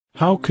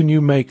How can you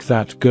make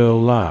that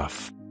girl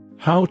laugh?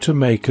 How to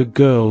make a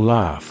girl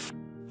laugh.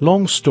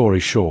 Long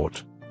story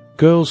short,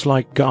 girls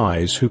like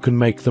guys who can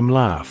make them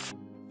laugh.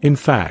 In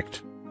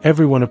fact,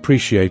 everyone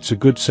appreciates a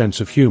good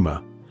sense of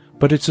humor,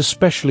 but it's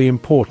especially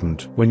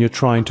important when you're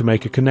trying to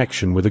make a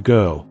connection with a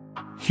girl.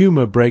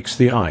 Humor breaks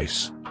the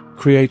ice,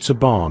 creates a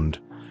bond,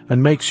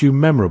 and makes you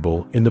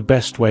memorable in the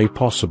best way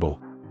possible.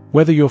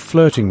 Whether you're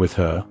flirting with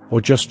her or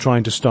just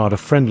trying to start a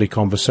friendly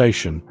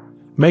conversation,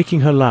 making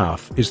her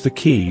laugh is the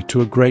key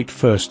to a great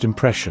first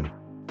impression.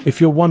 If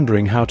you're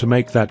wondering how to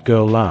make that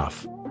girl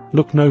laugh,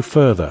 look no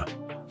further.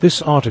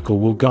 This article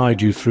will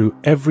guide you through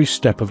every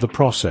step of the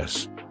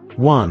process.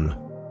 1.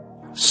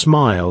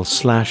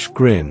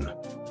 Smile/grin.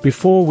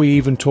 Before we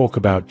even talk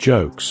about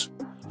jokes,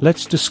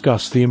 let's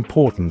discuss the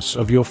importance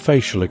of your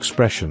facial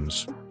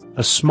expressions.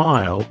 A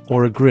smile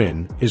or a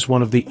grin is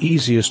one of the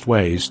easiest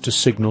ways to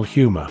signal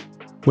humor.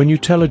 When you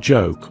tell a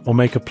joke or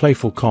make a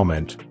playful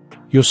comment,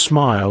 your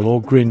smile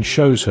or grin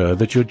shows her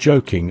that you're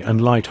joking and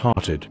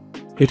light-hearted.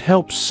 It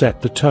helps set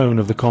the tone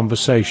of the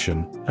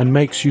conversation and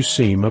makes you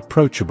seem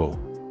approachable.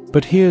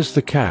 But here's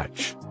the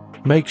catch.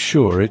 Make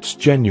sure it's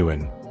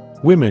genuine.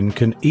 Women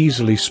can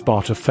easily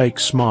spot a fake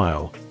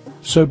smile,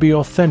 so be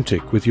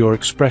authentic with your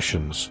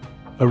expressions.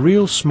 A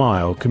real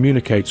smile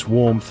communicates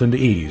warmth and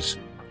ease,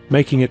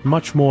 making it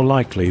much more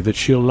likely that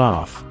she'll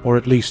laugh or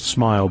at least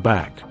smile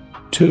back.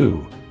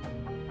 2.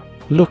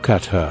 Look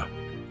at her.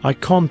 Eye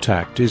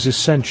contact is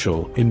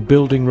essential in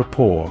building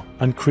rapport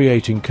and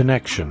creating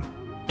connection.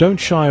 Don't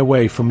shy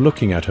away from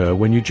looking at her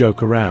when you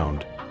joke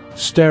around.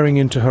 Staring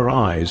into her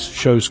eyes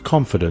shows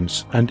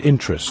confidence and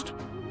interest.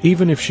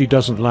 Even if she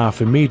doesn't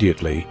laugh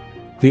immediately,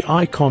 the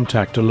eye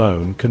contact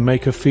alone can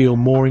make her feel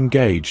more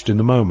engaged in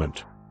the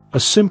moment.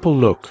 A simple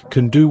look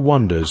can do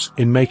wonders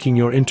in making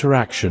your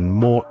interaction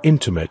more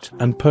intimate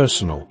and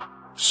personal.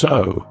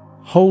 So,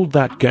 hold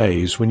that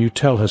gaze when you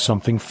tell her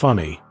something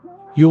funny.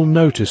 You'll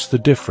notice the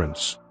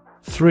difference.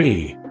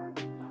 3.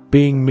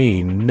 Being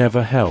mean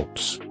never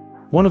helps.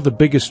 One of the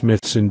biggest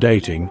myths in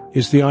dating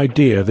is the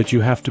idea that you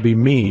have to be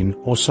mean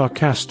or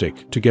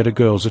sarcastic to get a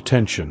girl's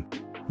attention.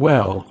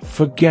 Well,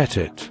 forget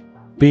it.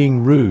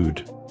 Being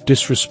rude,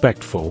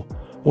 disrespectful,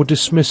 or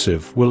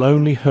dismissive will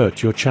only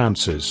hurt your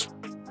chances.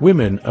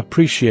 Women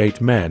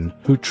appreciate men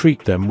who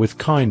treat them with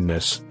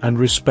kindness and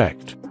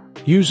respect.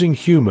 Using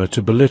humor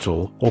to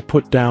belittle or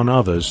put down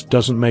others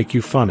doesn't make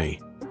you funny.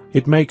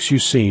 It makes you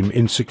seem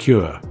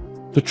insecure.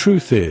 The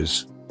truth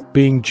is,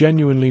 being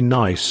genuinely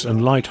nice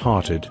and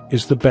light-hearted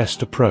is the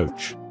best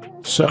approach.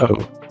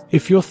 So,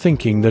 if you're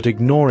thinking that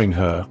ignoring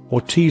her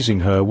or teasing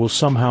her will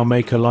somehow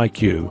make her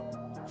like you,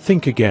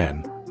 think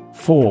again.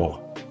 4.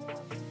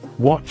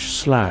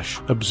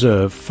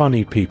 Watch/observe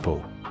funny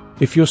people.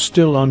 If you're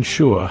still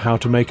unsure how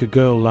to make a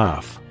girl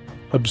laugh,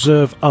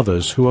 observe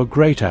others who are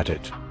great at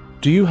it.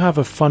 Do you have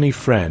a funny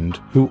friend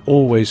who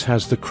always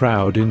has the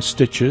crowd in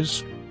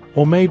stitches?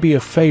 Or maybe a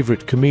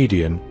favorite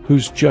comedian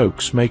whose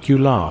jokes make you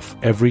laugh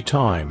every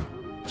time?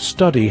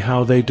 Study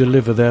how they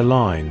deliver their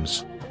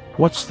lines.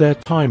 What's their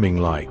timing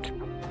like?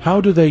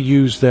 How do they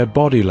use their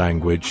body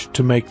language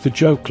to make the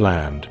joke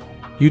land?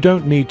 You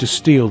don't need to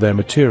steal their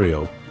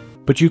material,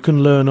 but you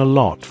can learn a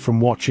lot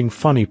from watching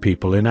funny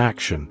people in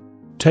action.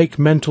 Take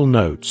mental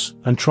notes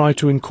and try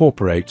to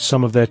incorporate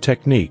some of their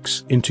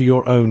techniques into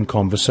your own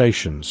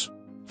conversations.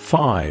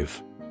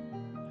 5.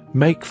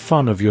 Make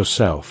fun of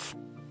yourself.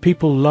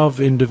 People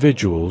love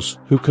individuals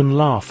who can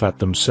laugh at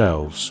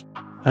themselves.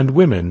 And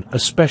women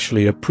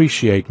especially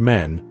appreciate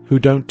men who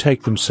don't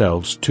take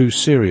themselves too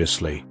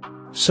seriously.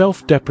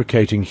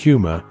 Self-deprecating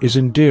humor is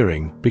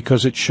endearing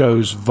because it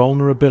shows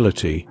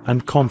vulnerability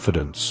and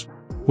confidence.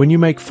 When you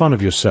make fun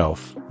of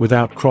yourself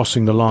without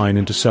crossing the line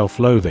into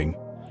self-loathing,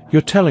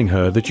 you're telling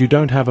her that you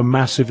don't have a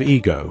massive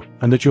ego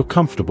and that you're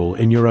comfortable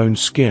in your own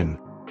skin.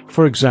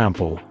 For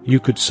example, you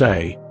could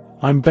say,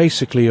 "I'm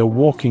basically a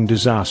walking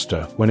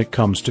disaster when it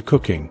comes to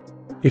cooking.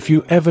 If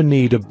you ever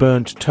need a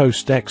burnt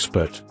toast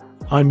expert,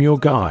 I'm your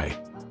guy."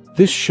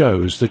 This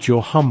shows that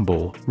you're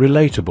humble,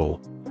 relatable,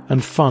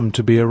 and fun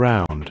to be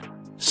around.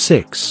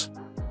 6.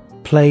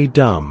 Play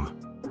dumb.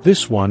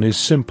 This one is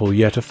simple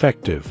yet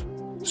effective.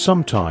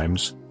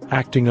 Sometimes,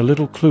 acting a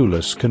little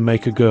clueless can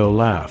make a girl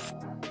laugh.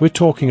 We're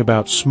talking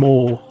about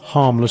small,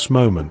 harmless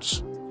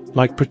moments,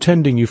 like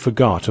pretending you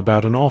forgot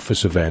about an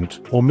office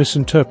event or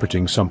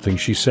misinterpreting something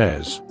she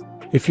says.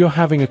 If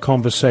you're having a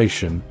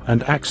conversation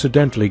and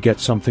accidentally get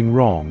something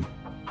wrong,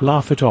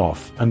 laugh it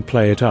off and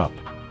play it up.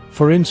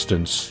 For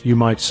instance, you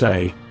might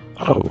say,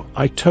 "Oh,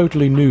 I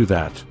totally knew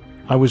that.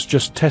 I was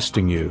just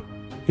testing you."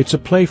 It's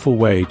a playful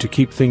way to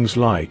keep things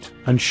light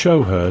and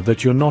show her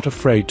that you're not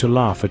afraid to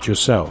laugh at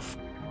yourself.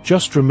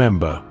 Just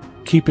remember,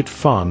 keep it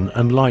fun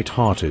and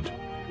light-hearted.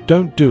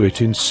 Don't do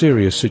it in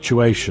serious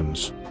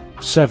situations.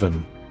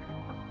 7.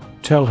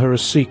 Tell her a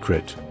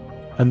secret,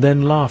 and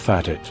then laugh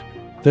at it.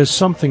 There's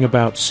something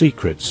about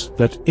secrets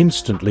that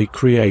instantly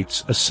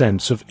creates a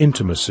sense of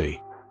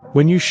intimacy.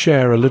 When you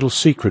share a little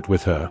secret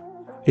with her,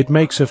 it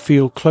makes her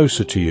feel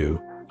closer to you,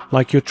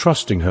 like you're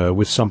trusting her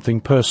with something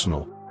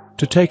personal.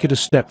 To take it a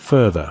step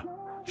further,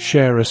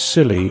 share a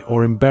silly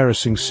or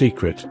embarrassing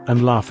secret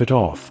and laugh it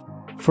off.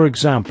 For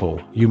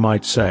example, you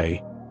might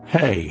say,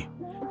 "Hey,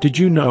 did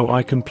you know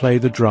I can play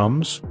the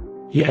drums?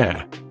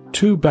 Yeah,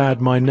 too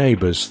bad my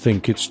neighbors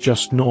think it's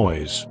just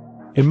noise.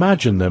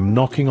 Imagine them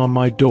knocking on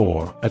my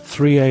door at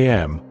 3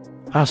 a.m.,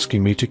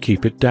 asking me to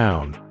keep it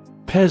down.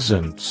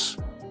 Peasants."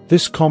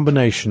 This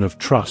combination of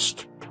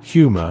trust,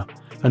 humor,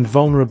 and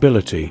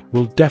vulnerability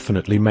will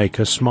definitely make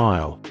her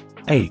smile.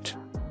 8.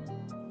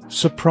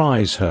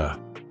 Surprise her.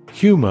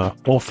 Humor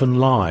often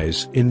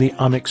lies in the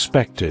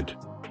unexpected.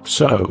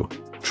 So,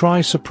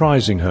 try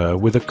surprising her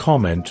with a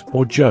comment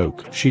or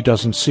joke she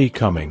doesn't see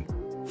coming.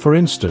 For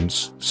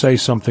instance, say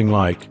something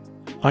like,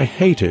 "I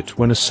hate it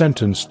when a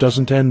sentence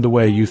doesn't end the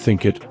way you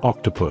think it,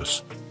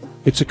 octopus."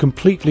 It's a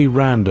completely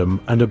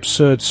random and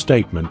absurd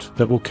statement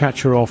that will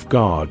catch her off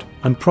guard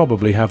and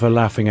probably have her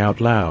laughing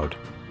out loud.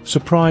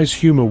 Surprise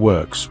humor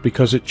works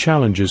because it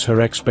challenges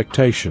her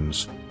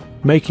expectations,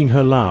 making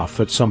her laugh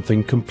at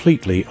something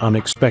completely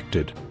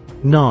unexpected.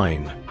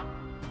 9.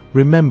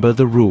 Remember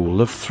the rule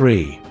of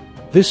 3.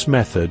 This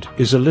method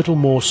is a little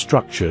more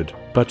structured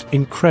but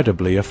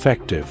incredibly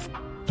effective.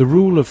 The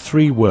rule of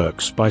 3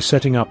 works by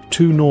setting up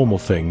 2 normal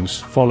things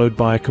followed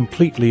by a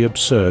completely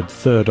absurd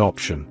third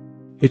option.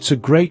 It's a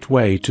great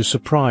way to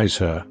surprise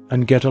her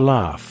and get a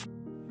laugh.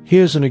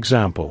 Here's an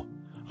example.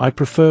 I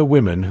prefer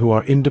women who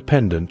are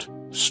independent,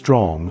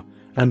 strong,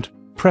 and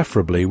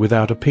preferably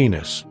without a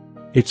penis.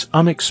 It's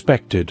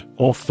unexpected,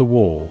 off the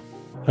wall,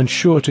 and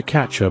sure to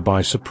catch her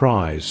by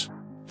surprise.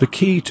 The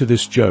key to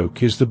this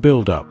joke is the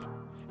build-up.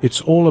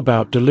 It's all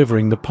about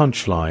delivering the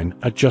punchline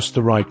at just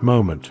the right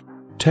moment.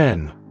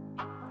 10.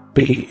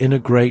 Be in a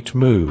great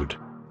mood.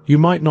 You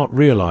might not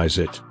realize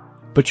it,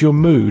 but your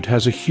mood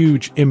has a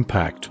huge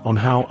impact on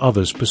how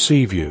others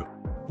perceive you.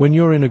 When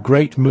you're in a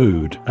great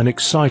mood and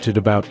excited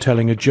about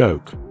telling a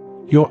joke,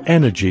 your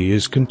energy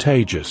is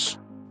contagious.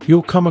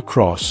 You'll come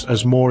across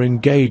as more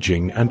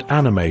engaging and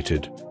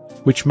animated,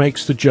 which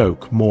makes the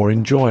joke more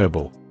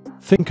enjoyable.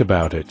 Think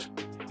about it.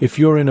 If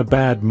you're in a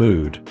bad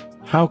mood,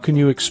 how can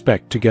you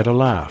expect to get a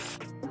laugh?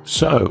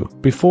 So,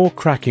 before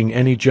cracking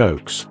any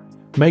jokes,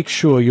 make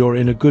sure you're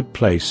in a good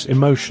place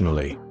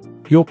emotionally.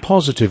 Your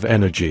positive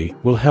energy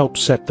will help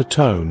set the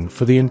tone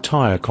for the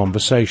entire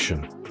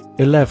conversation.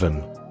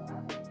 11.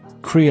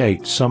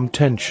 Create some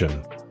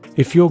tension.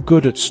 If you're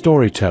good at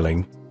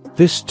storytelling,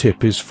 this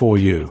tip is for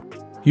you.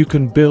 You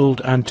can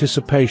build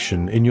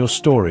anticipation in your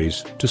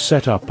stories to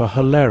set up a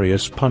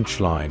hilarious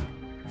punchline.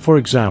 For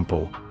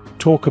example,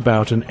 talk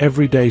about an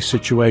everyday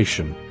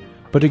situation,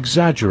 but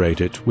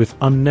exaggerate it with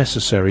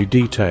unnecessary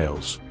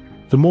details.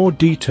 The more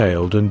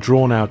detailed and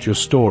drawn out your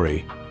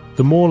story,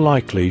 the more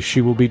likely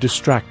she will be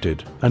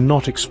distracted and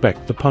not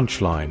expect the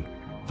punchline.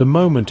 The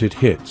moment it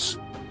hits,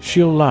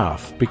 she'll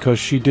laugh because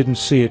she didn't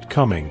see it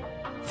coming.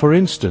 For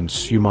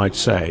instance, you might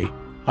say,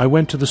 "I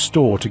went to the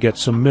store to get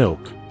some milk,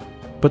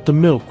 but the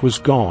milk was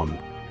gone.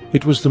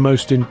 It was the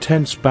most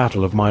intense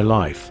battle of my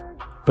life,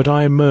 but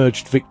I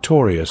emerged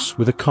victorious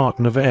with a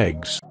carton of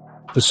eggs."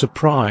 The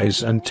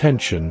surprise and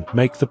tension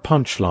make the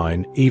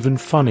punchline even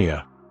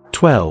funnier.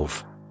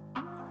 12.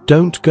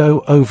 Don't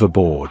go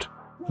overboard.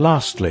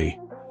 Lastly,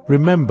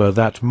 remember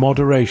that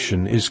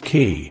moderation is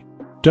key.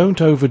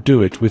 Don't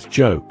overdo it with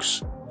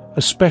jokes,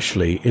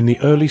 especially in the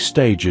early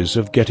stages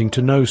of getting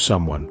to know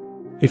someone.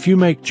 If you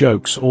make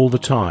jokes all the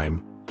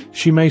time,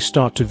 she may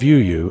start to view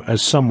you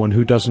as someone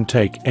who doesn't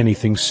take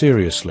anything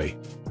seriously.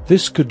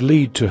 This could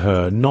lead to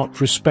her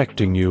not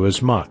respecting you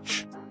as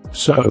much.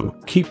 So,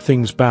 keep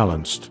things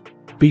balanced.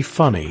 Be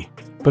funny,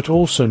 but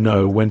also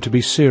know when to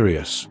be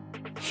serious.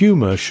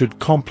 Humor should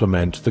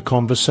complement the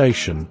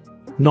conversation,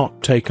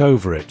 not take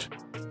over it.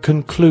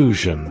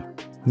 Conclusion.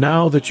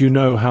 Now that you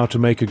know how to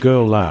make a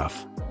girl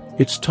laugh,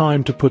 it's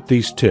time to put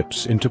these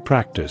tips into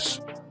practice.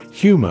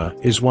 Humor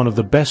is one of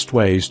the best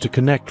ways to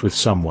connect with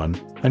someone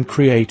and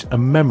create a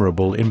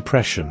memorable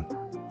impression.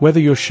 Whether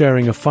you're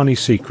sharing a funny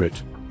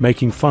secret,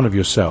 making fun of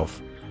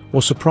yourself,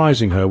 or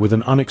surprising her with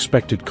an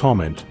unexpected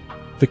comment,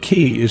 the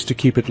key is to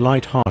keep it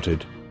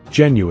light-hearted,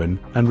 genuine,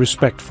 and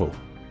respectful.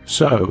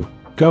 So,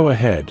 go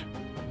ahead.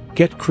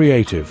 Get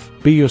creative,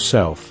 be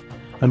yourself,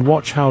 and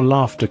watch how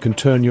laughter can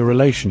turn your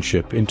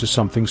relationship into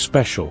something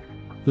special.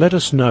 Let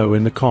us know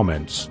in the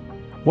comments.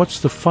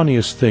 What's the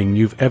funniest thing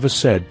you've ever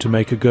said to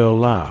make a girl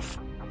laugh?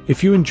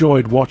 If you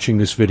enjoyed watching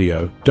this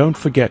video, don't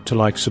forget to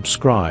like,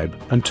 subscribe,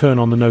 and turn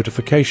on the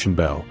notification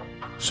bell,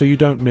 so you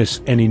don't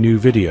miss any new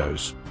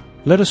videos.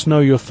 Let us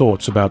know your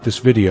thoughts about this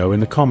video in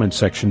the comment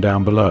section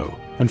down below,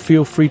 and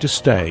feel free to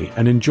stay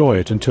and enjoy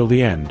it until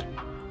the end.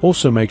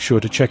 Also make sure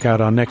to check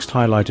out our next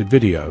highlighted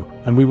video,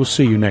 and we will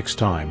see you next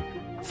time.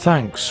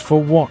 Thanks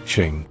for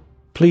watching.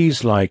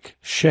 Please like,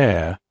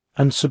 share,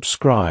 and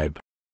subscribe.